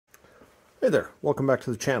Hey there, welcome back to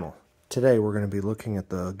the channel. Today we're going to be looking at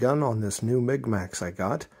the gun on this new MigMax I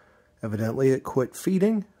got. Evidently it quit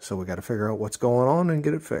feeding, so we got to figure out what's going on and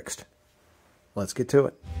get it fixed. Let's get to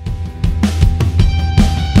it.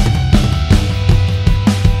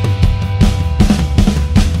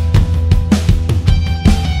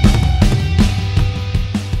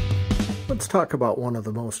 Let's talk about one of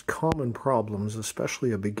the most common problems,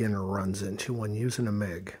 especially a beginner runs into when using a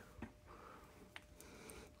MIG.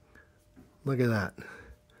 Look at that.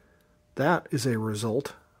 That is a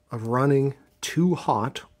result of running too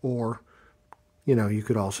hot, or, you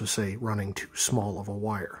could also say running too small of a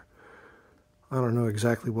wire. I don't know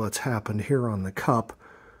exactly what's happened here on the cup.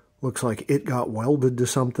 Looks like it got welded to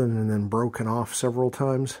something and then broken off several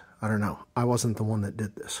times. I don't know. I wasn't the one that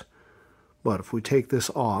did this. But if we take this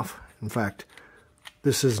off, in fact,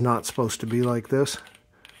 this is not supposed to be like this.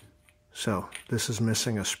 So this is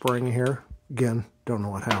missing a spring here. Again, don't know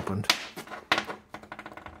what happened.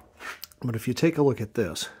 But if you take a look at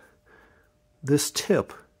this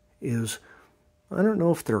tip is, I don't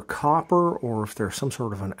know if they're copper or if they're some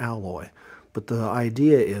sort of an alloy, but the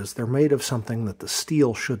idea is they're made of something that the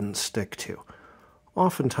steel shouldn't stick to.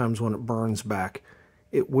 Oftentimes when it burns back,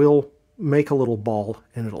 it will make a little ball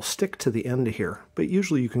and it'll stick to the end of here, but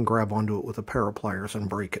usually you can grab onto it with a pair of pliers and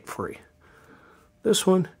break it free. This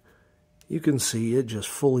one, you can see it just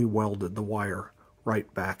fully welded the wire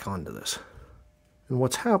right back onto this. And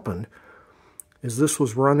what's happened is this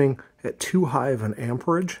was running at too high of an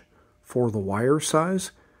amperage for the wire size,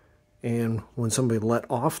 and when somebody let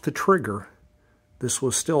off the trigger, this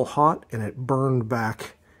was still hot and it burned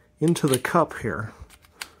back into the cup here.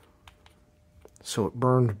 So it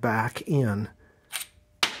burned back in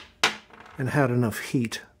and had enough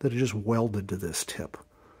heat that it just welded to this tip.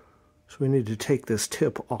 So we need to take this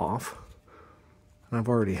tip off, and I've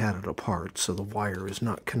already had it apart, so the wire is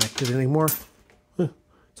not connected anymore.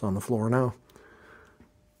 It's on the floor now.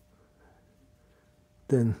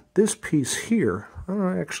 Then this piece here, I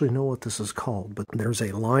don't actually know what this is called, but there's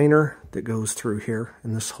a liner that goes through here,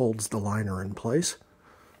 and this holds the liner in place.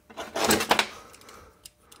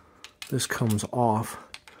 This comes off.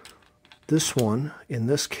 This one, in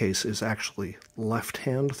this case, is actually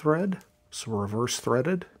left-hand thread, so reverse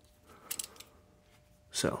threaded.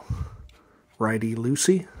 So,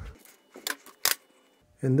 righty-loosey.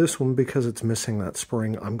 And this one, because it's missing that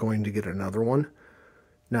spring, I'm going to get another one.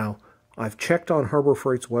 Now, I've checked on Harbor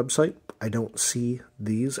Freight's website. I don't see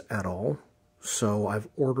these at all. So I've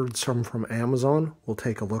ordered some from Amazon. We'll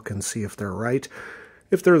take a look and see if they're right.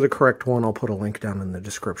 If they're the correct one, I'll put a link down in the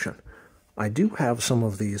description. I do have some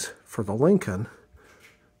of these for the Lincoln,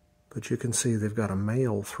 but you can see they've got a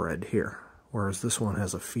male thread here, whereas this one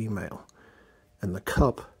has a female. And the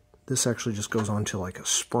cup, this actually just goes onto like a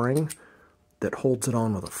spring that holds it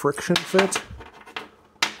on with a friction fit,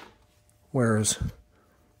 whereas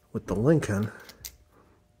with the Lincoln,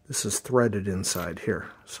 this is threaded inside here,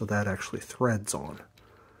 so that actually threads on.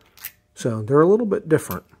 So they're a little bit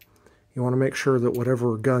different. You want to make sure that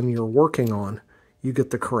whatever gun you're working on, you get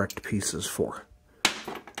the correct pieces for.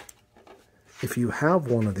 If you have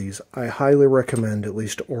one of these, I highly recommend at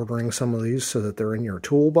least ordering some of these so that they're in your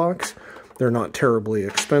toolbox. They're not terribly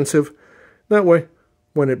expensive. That way,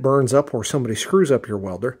 when it burns up or somebody screws up your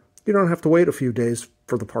welder, you don't have to wait a few days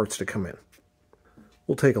for the parts to come in.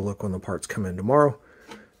 We'll take a look when the parts come in tomorrow,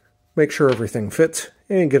 make sure everything fits,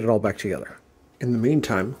 and get it all back together. In the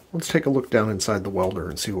meantime, let's take a look down inside the welder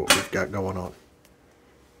and see what we've got going on.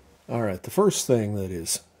 Alright, the first thing that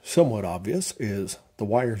is somewhat obvious is the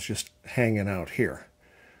wire's just hanging out here.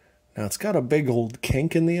 Now it's got a big old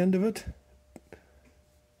kink in the end of it.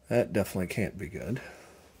 That definitely can't be good.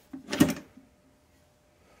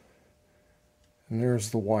 And there's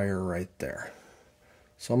the wire right there.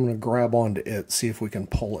 So I'm going to grab onto it, see if we can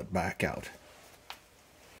pull it back out.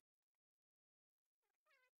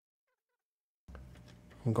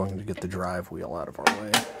 I'm going to get the drive wheel out of our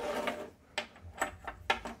way.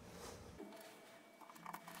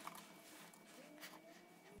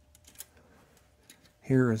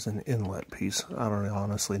 Here is an inlet piece. I don't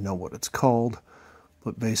honestly know what it's called,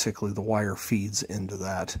 but basically the wire feeds into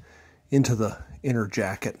that, into the inner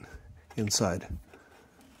jacket inside.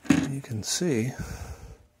 You can see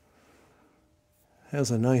has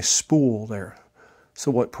a nice spool there.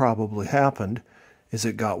 So what probably happened is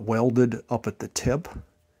it got welded up at the tip,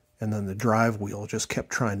 and then the drive wheel just kept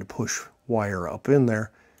trying to push wire up in there,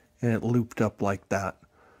 and it looped up like that.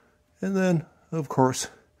 And then, of course,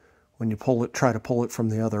 when you try to pull it from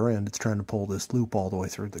the other end, it's trying to pull this loop all the way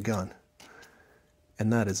through the gun.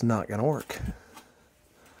 And that is not going to work.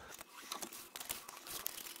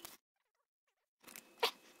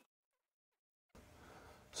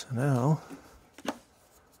 So now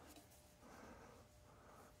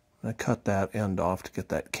I cut that end off to get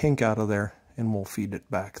that kink out of there, and we'll feed it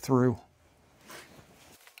back through.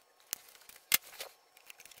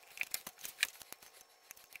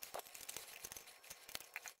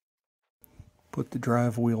 Put the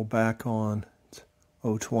drive wheel back on. It's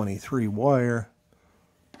 023 wire.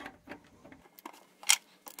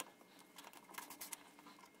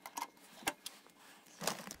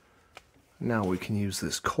 Now we can use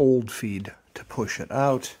this cold feed to push it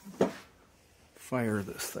out. Fire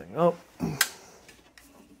this thing up. I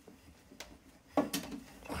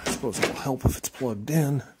suppose it'll help if it's plugged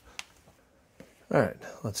in. Alright,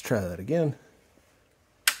 let's try that again.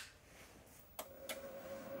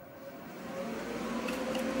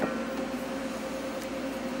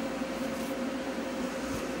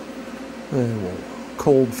 And we'll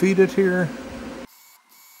cold feed it here.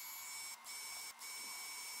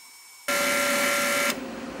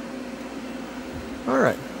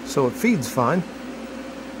 Alright, so it feeds fine.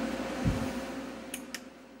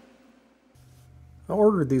 I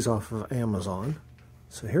ordered these off of Amazon.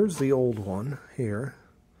 So here's the old one here.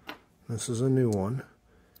 This is a new one.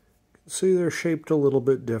 You can see they're shaped a little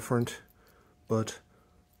bit different, but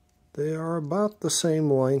they are about the same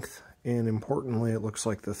length, and importantly, it looks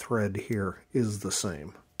like the thread here is the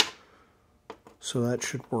same. So that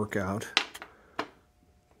should work out.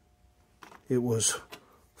 It was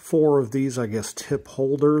 4 of these, I guess, tip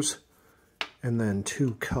holders, and then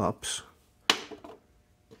 2 cups.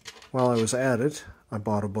 While I was at it, I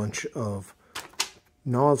bought a bunch of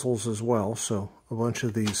nozzles as well, so a bunch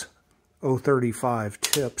of these 035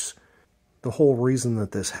 tips. The whole reason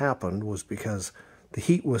that this happened was because the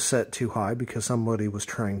heat was set too high because somebody was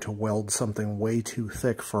trying to weld something way too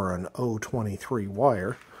thick for an 023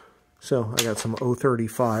 wire. So I got some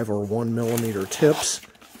 035 or 1mm tips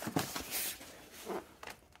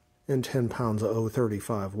and 10 pounds of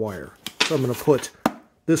 035 wire. So I'm going to put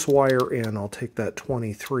this wire in. I'll take that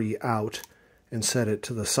 23 out and set it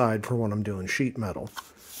to the side for when I'm doing sheet metal.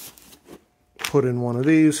 Put in one of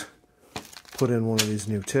these, put in one of these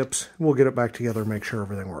new tips, and we'll get it back together and make sure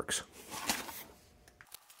everything works.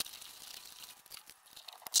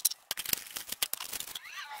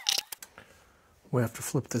 We have to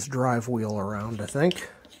flip this drive wheel around, I think.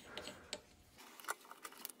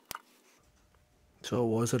 So it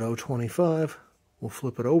was at 025. We'll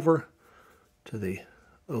flip it over to the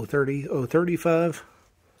 030, 035.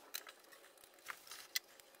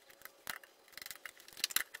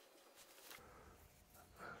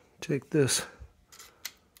 Take this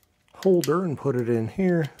holder and put it in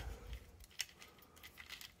here.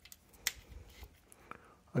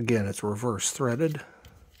 Again, it's reverse threaded.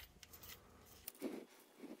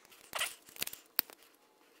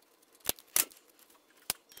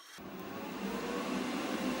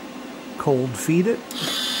 Cold feed it.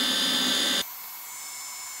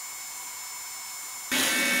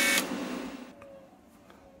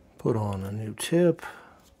 Put on a new tip.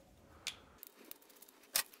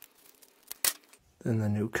 Then the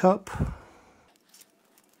new cup.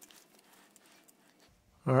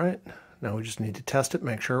 Alright, now we just need to test it,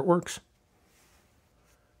 make sure it works.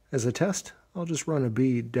 As a test, I'll just run a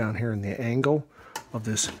bead down here in the angle of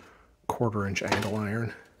this 1/4 inch angle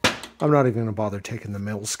iron. I'm not even going to bother taking the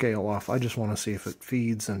mill scale off. I just want to see if it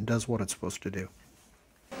feeds and does what it's supposed to do.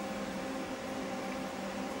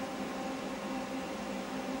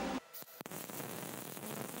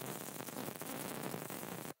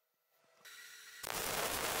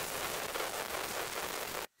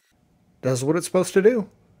 Does what it's supposed to do.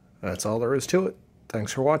 That's all there is to it.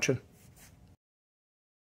 Thanks for watching.